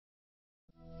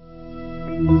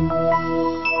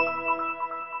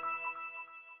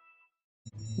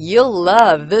You'll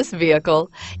love this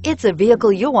vehicle. It's a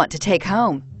vehicle you'll want to take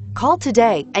home. Call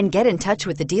today and get in touch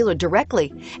with the dealer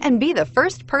directly and be the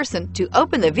first person to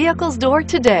open the vehicle's door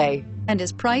today, and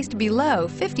is priced below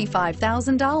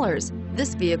 $55,000.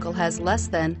 This vehicle has less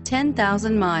than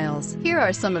 10,000 miles. Here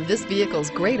are some of this vehicle's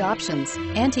great options: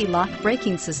 anti-lock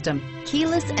braking system,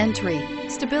 keyless entry,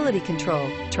 stability control,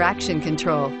 traction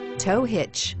control, tow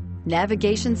hitch,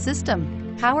 navigation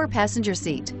system, power passenger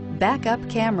seat, backup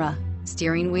camera,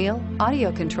 steering wheel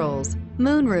audio controls,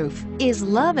 moonroof. Is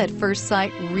love at first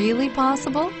sight really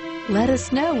possible? Let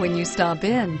us know when you stop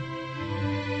in.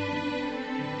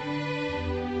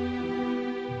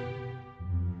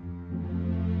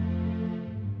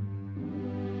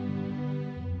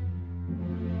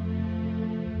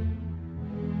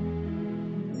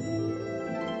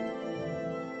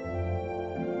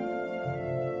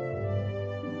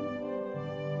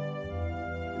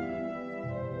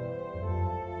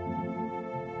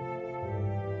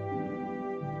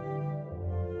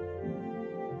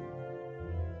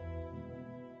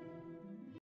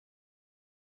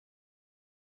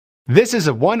 This is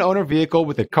a one-owner vehicle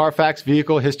with a CarFax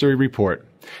Vehicle History Report.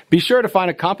 Be sure to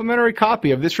find a complimentary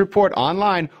copy of this report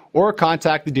online or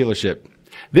contact the dealership.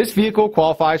 This vehicle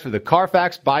qualifies for the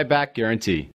CarFax Buyback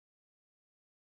Guarantee.